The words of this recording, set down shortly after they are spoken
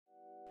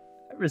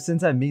Ever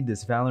since I made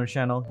this Valorant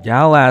channel,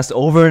 y'all asked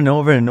over and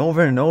over and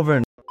over and over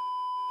and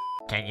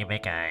can you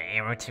make a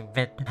aim routine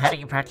vid? How do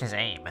you practice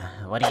aim?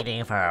 What do you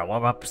do for a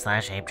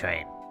warm-up/aim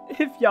train?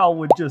 if y'all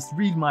would just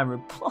read my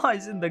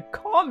replies in the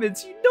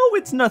comments, you know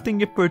it's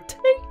nothing in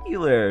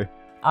particular.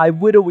 I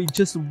literally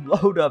just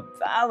load up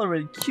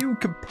Valorant, queue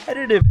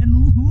competitive,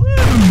 and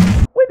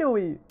lose.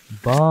 Literally.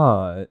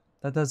 But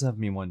that does have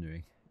me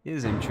wondering,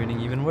 is aim training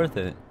even worth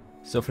it?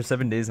 So for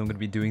 7 days, I'm going to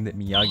be doing the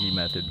Miyagi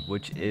Method,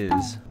 which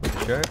is, with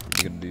the shirt,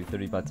 you're going to do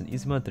 30 bots in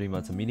easy mode, 30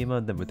 bots in medium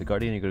mode, then with the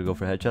Guardian, you're going to go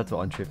for headshots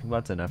on strafing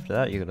bots, and after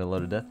that, you're going to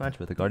load a deathmatch.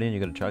 With the Guardian, you're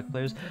going to track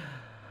players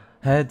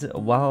head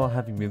while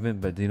having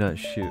movement, but do not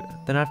shoot.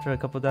 Then after a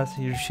couple of deaths,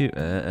 you shoot.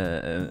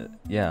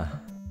 Yeah.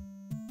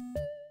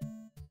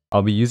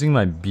 I'll be using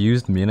my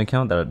abused main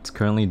account that's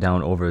currently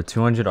down over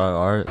 200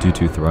 RR due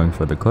to throwing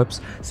for the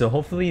clips. So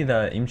hopefully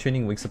the aim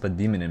training wakes up a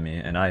demon in me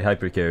and I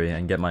hyper carry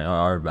and get my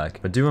RR back.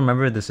 But do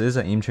remember, this is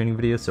an aim training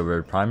video, so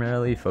we're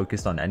primarily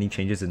focused on any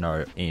changes in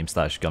our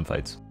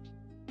aim/gunfights.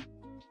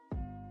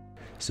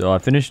 So I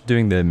finished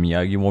doing the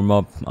Miyagi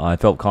warm-up. I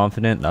felt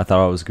confident. I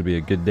thought it was going to be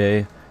a good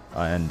day,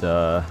 and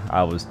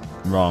I was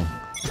wrong.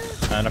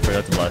 And I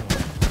forgot to buy.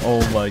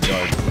 Oh my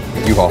god.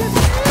 U-Haul.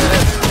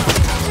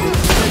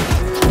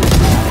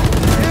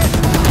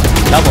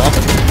 Double up.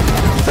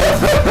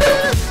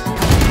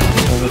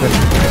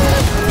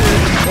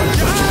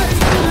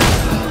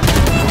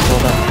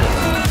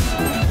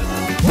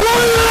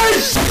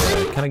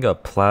 Kind of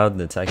got plowed in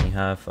the attacking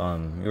half.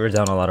 We were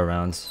down a lot of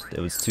rounds.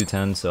 It was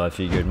 210, so I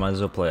figured might as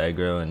well play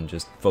aggro and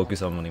just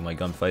focus on winning my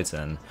gunfights,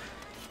 and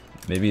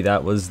maybe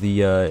that was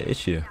the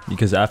issue.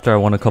 Because after I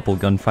won a couple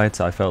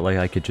gunfights, I felt like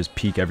I could just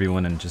peek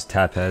everyone and just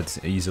tap heads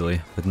easily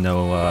with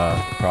no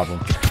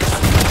problem.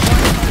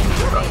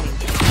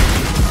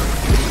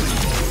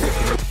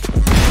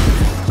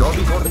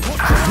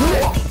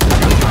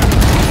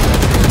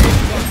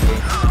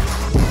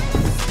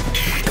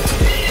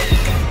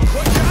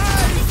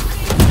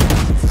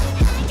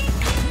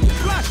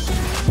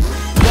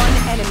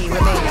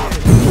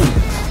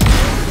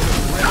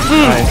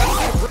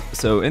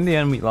 So in the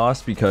end, we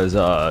lost because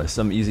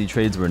some easy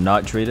trades were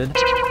not traded.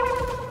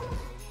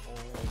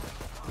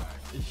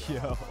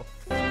 Yo.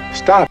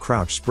 Stop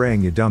crouch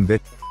spraying, you dumb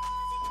bitch.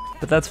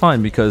 But that's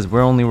fine because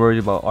we're only worried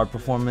about our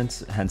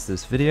performance, hence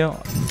this video.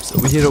 So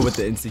we hit it with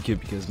the insta-kill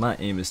because my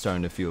aim is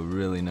starting to feel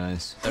really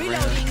nice.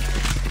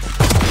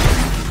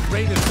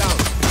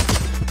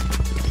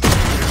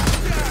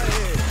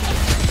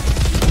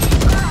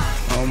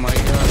 Oh my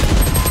god.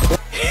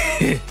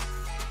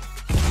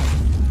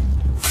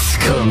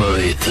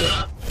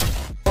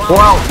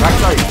 Wow,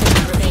 backside.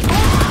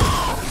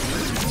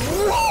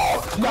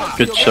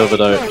 Good shove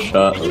it out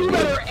shot.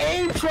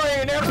 Aim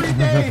train every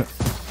day.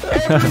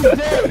 Every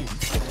day.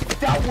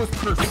 That was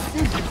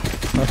precision.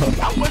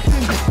 That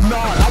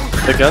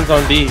wasn't The gun's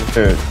on B.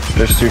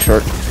 There's too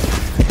short.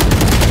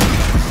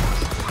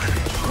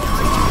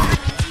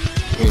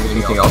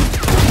 Anything else?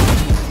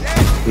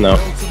 No.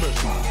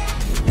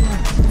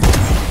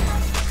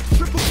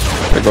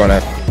 They're going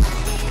at.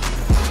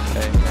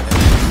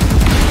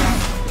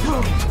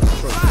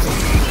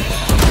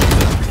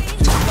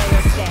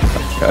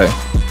 Okay.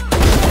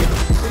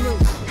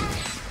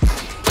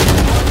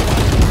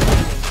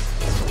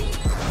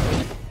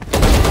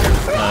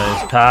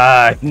 Nice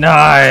pack,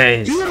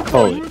 nice!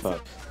 Holy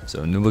fuck.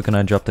 So Nudy and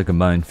I dropped a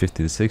combined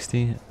 50 to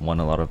 60, won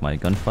a lot of my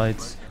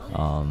gunfights,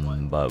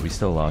 but we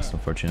still lost,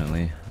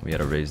 unfortunately. We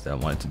had a raise that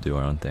wanted to do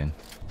our own thing.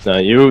 No,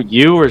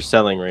 you were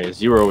selling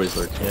raise. You were always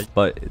lurking.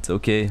 But it's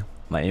okay,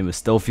 my aim is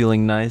still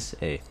feeling nice.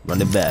 Hey,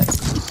 run it back.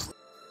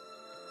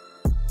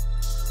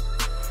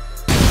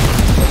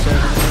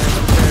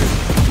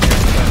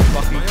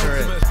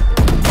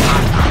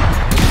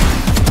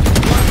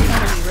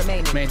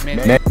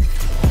 Man.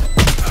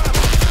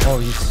 Oh,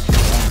 he's...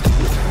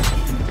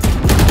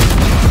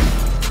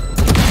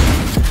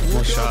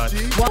 One shot.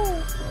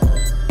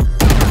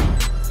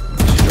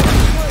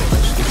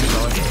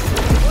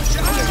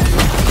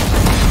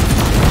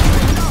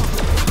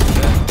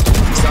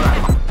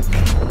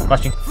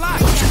 Flashing.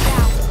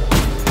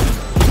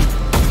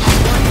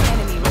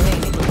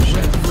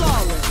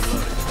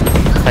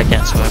 I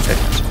can't swim.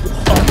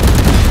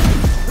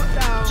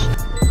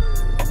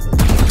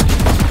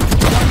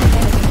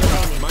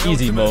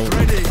 Easy mode.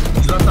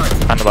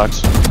 On the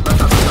box.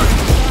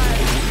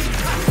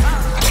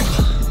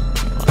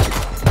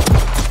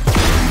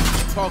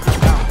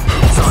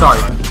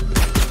 Sorry.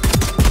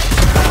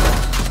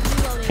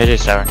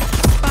 KJ's tower.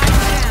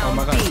 Oh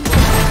my god.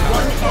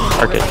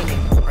 Arcade.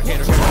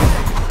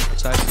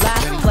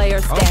 Last player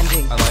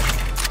standing.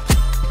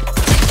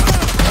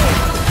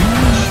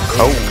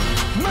 Oh.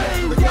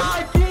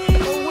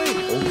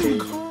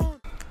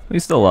 We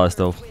still lost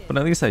though, but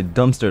at least I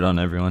dumpstered on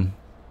everyone.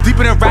 Deep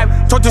in a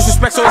rap, talk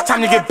disrespect, so it's time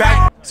to get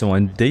back. So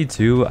on day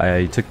 2,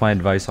 I took my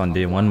advice on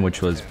day 1,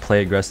 which was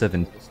play aggressive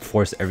and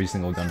force every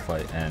single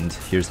gunfight, and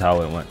here's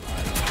how it went.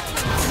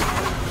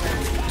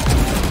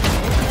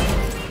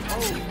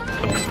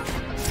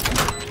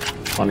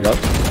 On go.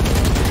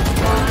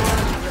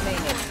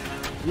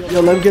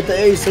 Yo, let him get the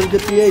ace. Let him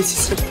get the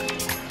ace.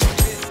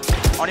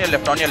 On your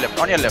left, on your left,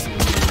 on your left.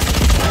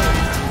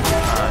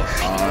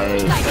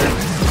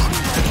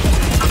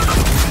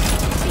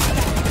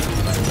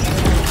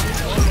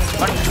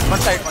 One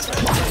side, one side.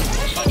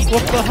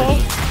 What the hell?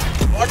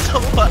 What the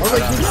fuck? I was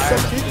like, you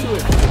stepped into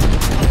it.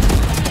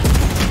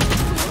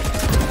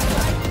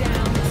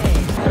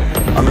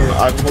 I'm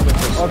hoping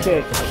for. Okay,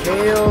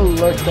 Kale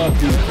looked up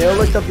B. Kale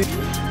looked up B.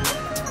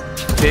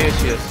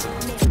 Yes.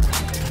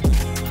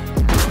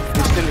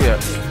 He's still here.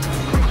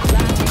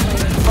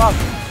 Fuck.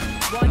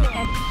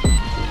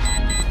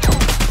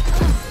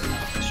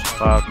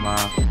 Fuck,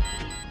 man.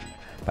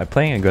 By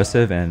playing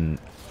aggressive and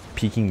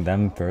peeking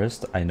them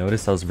first, I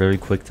noticed I was very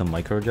quick to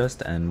micro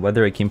adjust, and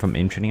whether it came from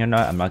aim training or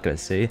not, I'm not gonna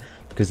say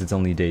because it's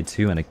only day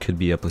 2 and it could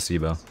be a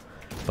placebo.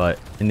 But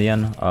in the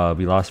end,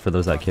 we lost for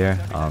those that care.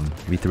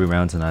 We 3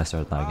 rounds and I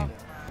started lagging.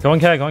 Going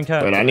cat, going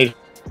cat. Wait, I need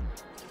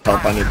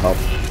help. I need help.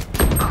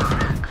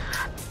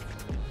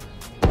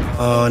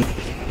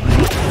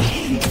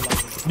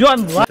 Yo,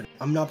 I'm lagging.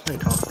 I'm not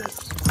playing confident.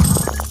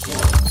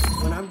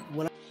 When I'm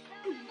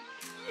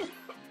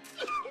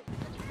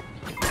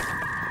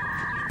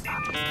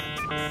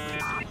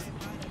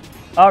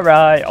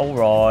Alright.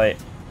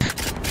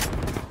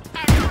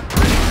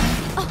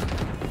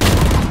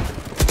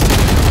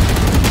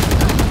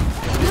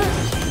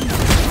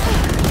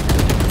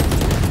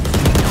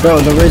 Bro,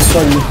 the race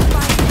on me.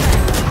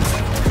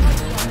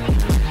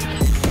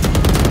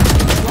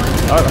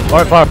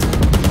 Alright, far.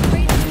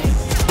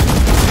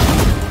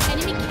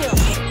 Enemy kill.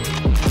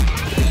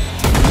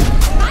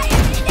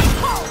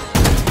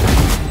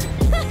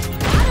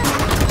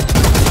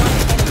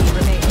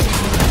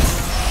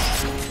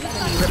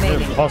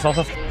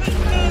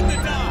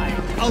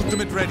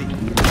 Ultimate ready.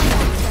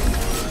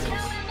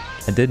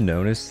 I did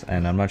notice,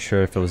 and I'm not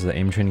sure if it was the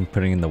aim training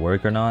putting in the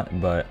work or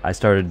not, but I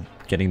started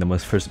getting the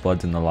most first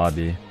bloods in the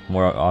lobby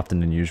more often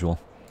than usual.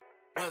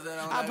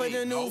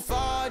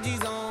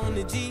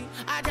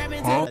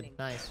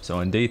 So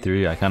on day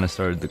 3, I kind of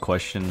started to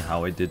question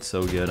how I did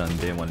so good on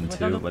day 1 and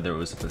 2, whether it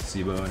was a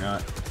placebo or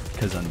not,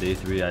 because on day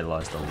 3 I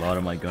lost a lot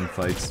of my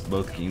gunfights.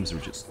 Both games were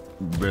just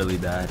really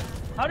bad.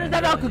 How did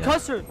that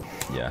concussor?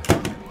 Yeah.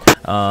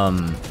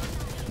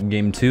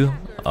 Game 2,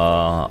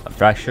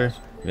 fracture.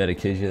 We had a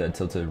KJ that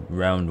tilted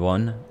round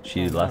 1.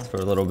 She left for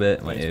a little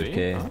bit, went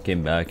AFK,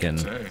 came back, and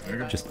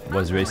just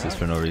was racist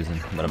for no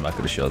reason. But I'm not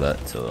going to show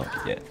that, so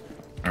yeah.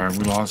 Alright,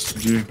 we lost.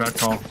 G, back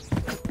call.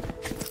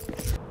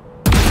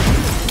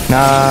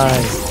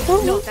 Nice.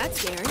 No,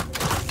 that's scary.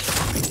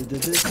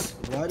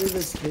 Why did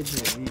this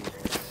KJ leave?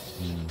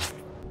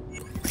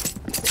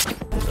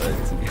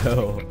 Let's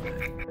go.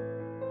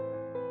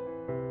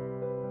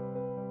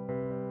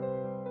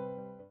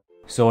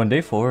 So on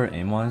day 4,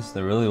 aim-wise,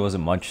 there really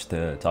wasn't much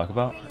to talk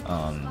about.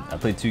 I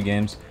played 2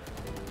 games.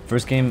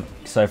 First game,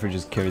 Cypher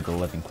just carried the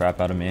living crap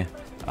out of me.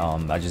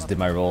 I just did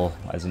my role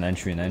as an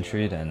entry and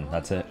entried, and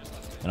that's it.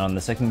 And on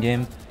the second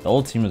game, the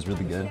whole team was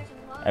really good.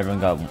 Everyone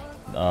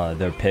got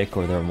their pick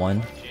or their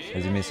one,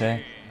 as you may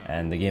say,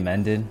 and the game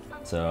ended.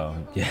 So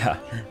yeah,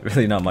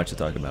 really not much to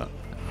talk about.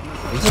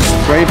 There's a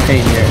spray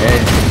paint here,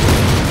 eh?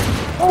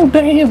 Oh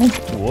damn!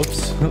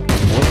 Whoops. Whoops.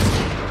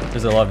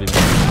 There's a lot of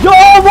people. Yo,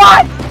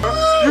 what?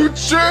 You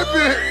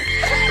tripping?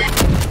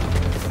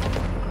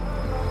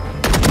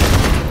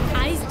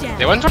 Eyes down.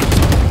 They went from.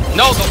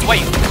 No,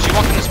 wait. She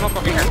walked in the smoke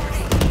over here.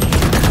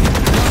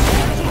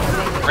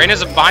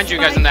 Raina's behind you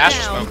guys in the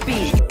astral smoke.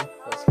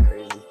 That's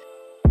crazy.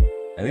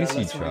 At least he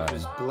that's when tried.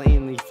 Just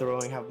blatantly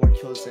throwing, have more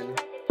kills than.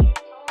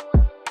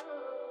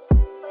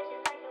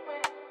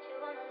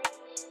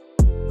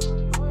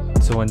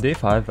 So on day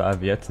 5,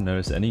 I've yet to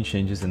notice any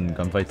changes in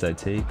gunfights I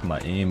take, my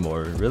aim,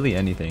 or really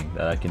anything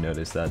that I can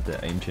notice that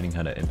the aim training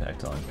had an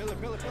impact on.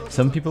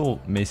 Some people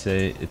may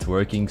say it's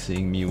working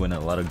seeing me win a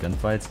lot of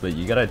gunfights, but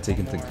you gotta take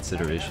into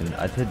consideration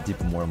I've hit deep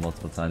more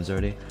multiple times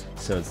already,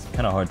 so it's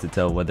kinda hard to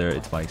tell whether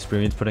it's my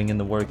experience putting in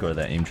the work or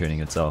the aim training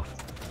itself.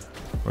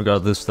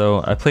 Regardless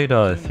though, I played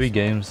 3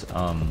 games,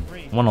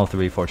 won all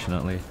 3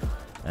 fortunately,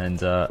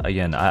 and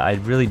again, I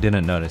really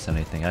didn't notice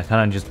anything. I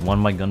kinda just won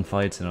my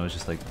gunfights and it was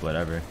just like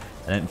whatever.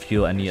 I didn't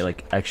feel any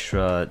like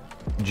extra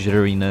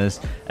jitteriness,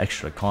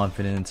 extra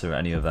confidence, or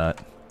any of that.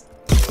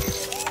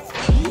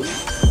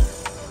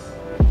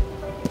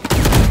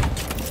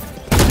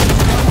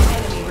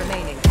 Enemy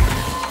remaining.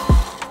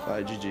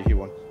 GG, he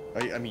won.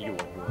 I mean, you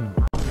won.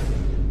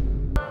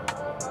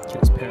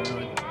 Just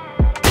paranoid.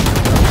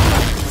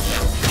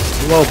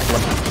 Whoa.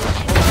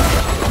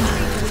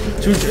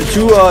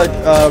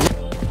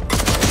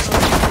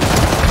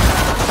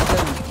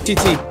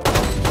 TT.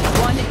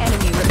 One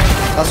enemy remaining.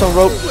 That's on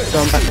rope.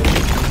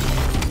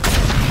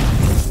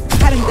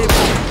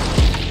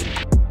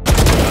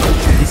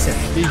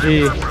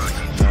 GG.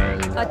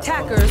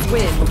 Attackers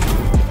win.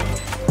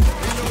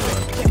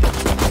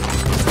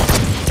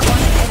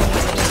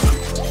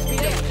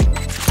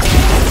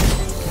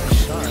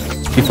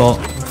 Default.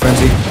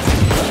 Frenzy.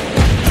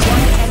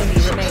 One enemy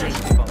remaining.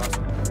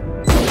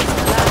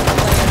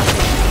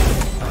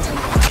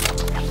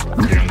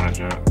 I'm getting that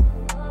shot.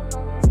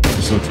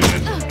 Still 2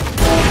 hits.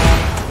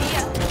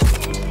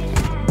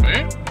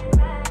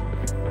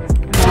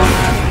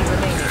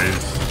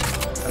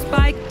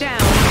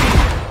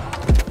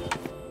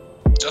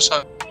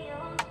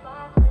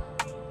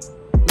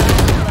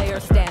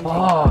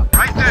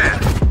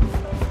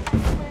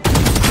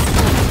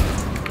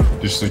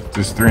 Just like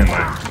there's 3 in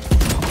lane.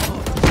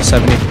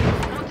 70.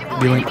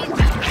 B-link.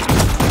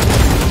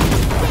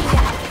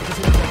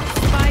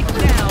 Spike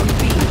down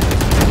B.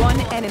 One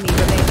enemy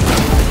remaining.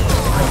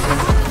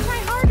 Try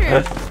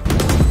harder.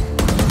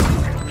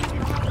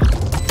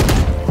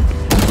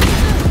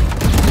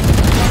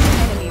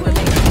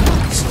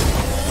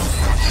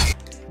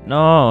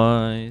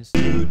 Nice.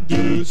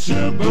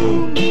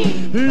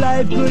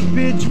 Life could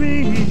be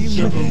dream.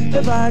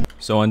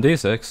 So on day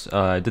 6,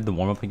 I did the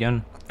warm-up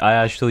again. I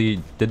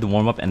actually did the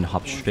warm-up and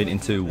hopped straight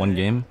into one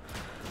game.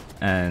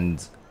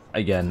 And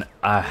again,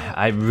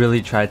 I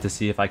really tried to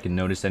see if I could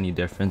notice any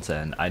difference,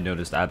 and I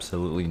noticed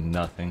absolutely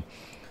nothing.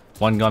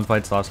 Won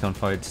gunfights, lost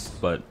gunfights,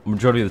 but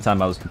majority of the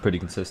time I was pretty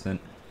consistent.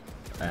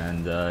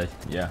 And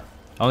yeah,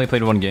 I only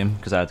played one game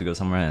because I had to go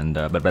somewhere. And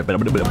Enemy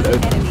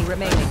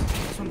remaining.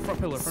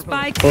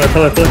 Spike.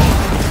 Pillar.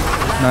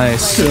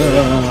 Nice.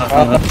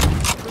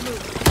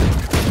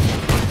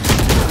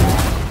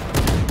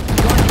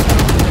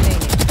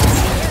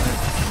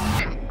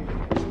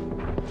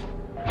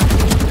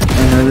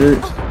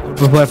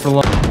 We're playing for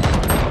long.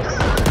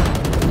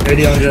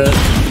 Shady on jet.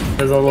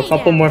 There's a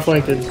couple more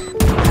flanking.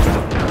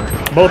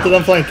 Both of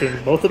them flanking.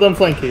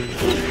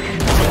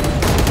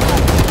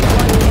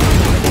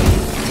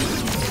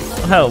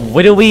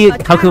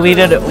 How can we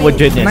do with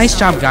this? Nice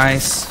job,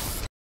 guys.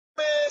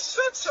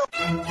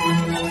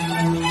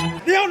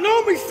 They don't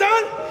know me,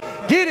 son.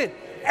 Get it.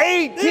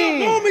 18. They don't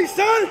know me,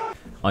 son.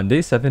 On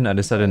day 7, I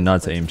decided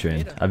not to aim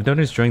train. I've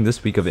noticed during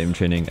this week of aim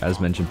training, as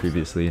mentioned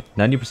previously,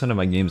 90% of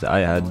my games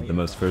I had the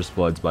most first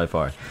bloods by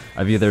far.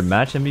 I've either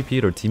match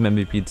MVP'd or team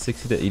MVP'd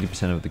 60 to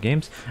 80% of the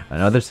games,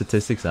 and other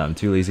statistics that I'm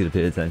too lazy to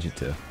pay attention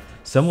to.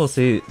 Some will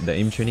say the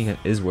aim training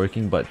is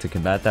working, but to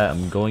combat that,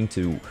 I'm going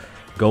to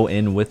go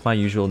in with my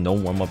usual no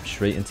warm-up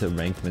straight into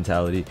ranked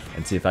mentality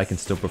and see if I can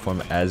still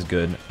perform as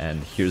good,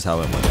 and here's how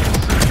it went.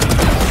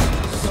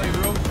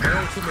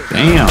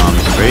 Damn,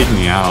 sprayed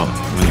me out,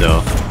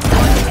 window.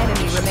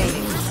 Enemy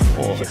remaining.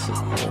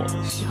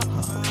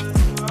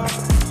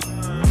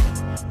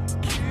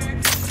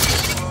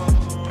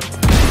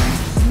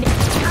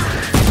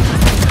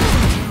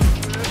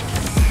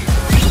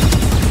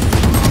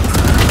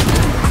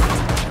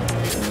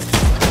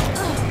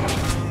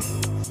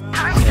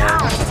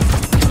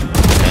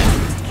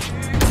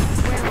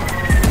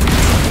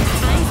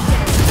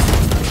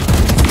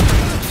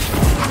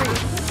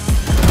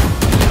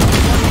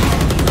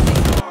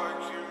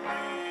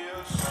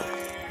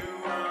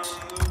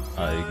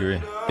 I agree.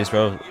 Yes,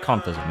 bro,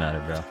 comp doesn't matter,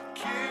 bro.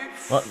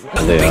 What?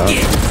 They are.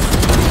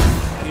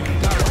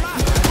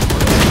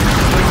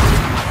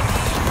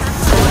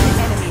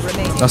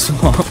 That's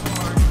long.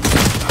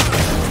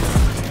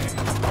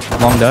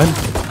 Long done?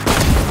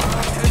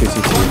 2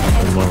 CT.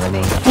 One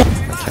more.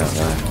 Can't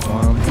lie.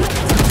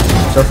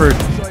 Suffered.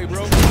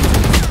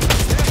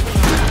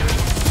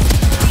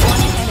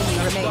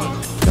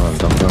 Don't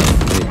go.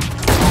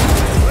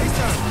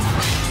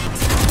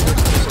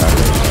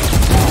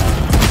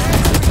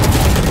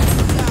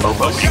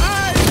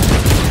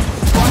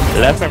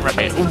 Left and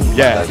right. Ooh,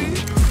 yeah.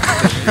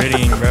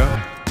 Readying, bro.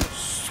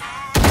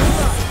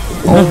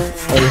 Oh,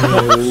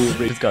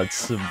 he just got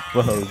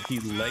smoked. He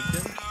liked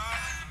him.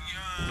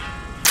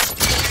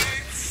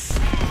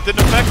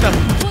 Didn't affect him.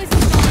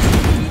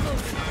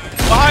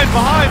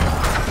 Behind!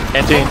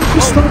 Anti.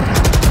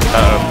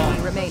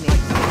 Remaining.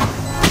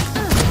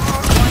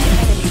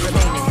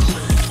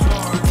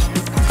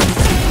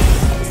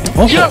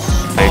 Oh. Yes!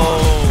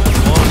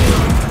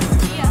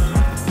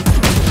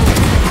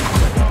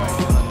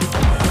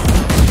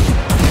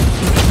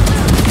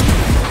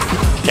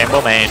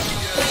 Campbell main.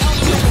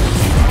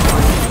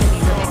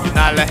 Do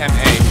not let him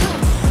aim.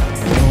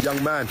 Young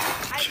man,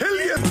 kill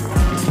you.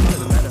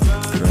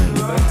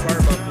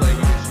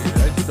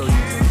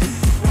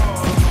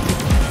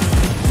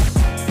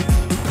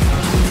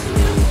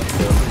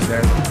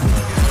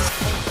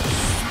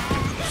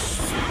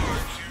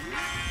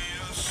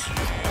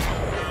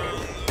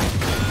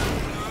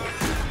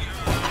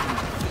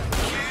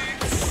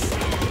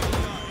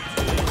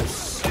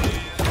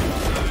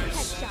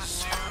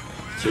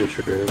 Two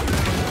trigger.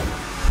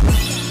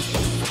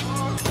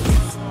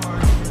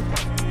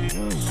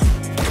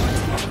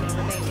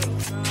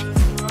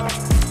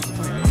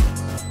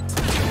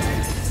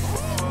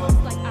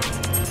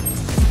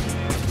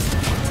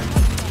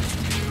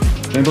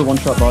 Chamber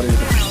 1-shot body.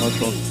 Large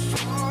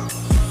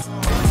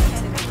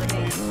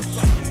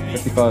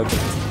 55.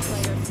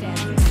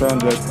 Crown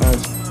dead.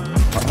 Nice.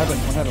 One heaven.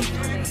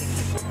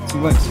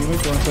 See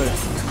link, go inside.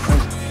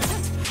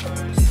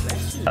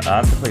 Nice. I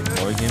have to play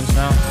 4 games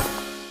now.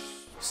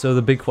 So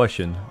the big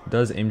question,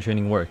 does aim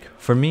training work?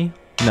 For me,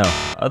 no.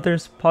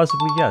 Others,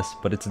 possibly yes,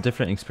 but it's a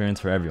different experience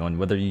for everyone.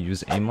 Whether you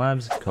use aim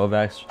labs,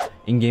 Kovacs,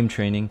 in-game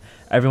training,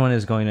 everyone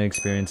is going to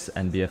experience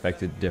and be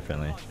affected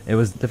differently. It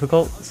was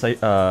difficult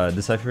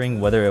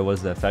deciphering whether it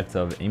was the effect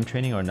of aim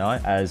training or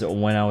not, as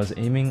when I was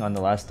aiming on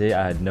the last day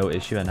I had no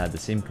issue and had the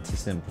same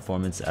consistent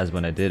performance as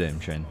when I did aim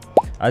train.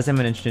 As I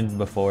mentioned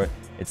before,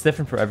 it's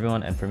different for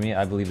everyone, and for me,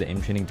 I believe the aim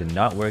training did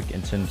not work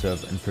in terms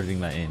of improving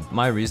my aim.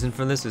 My reason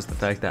for this is the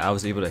fact that I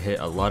was able to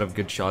hit a lot of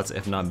good shots,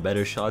 if not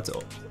better shots,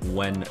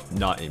 when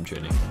not aim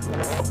training.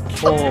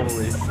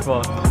 Holy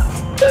fuck.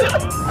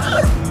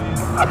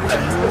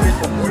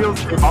 Wheels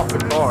came off the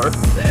car.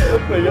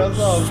 Like, that's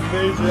not a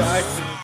major accident.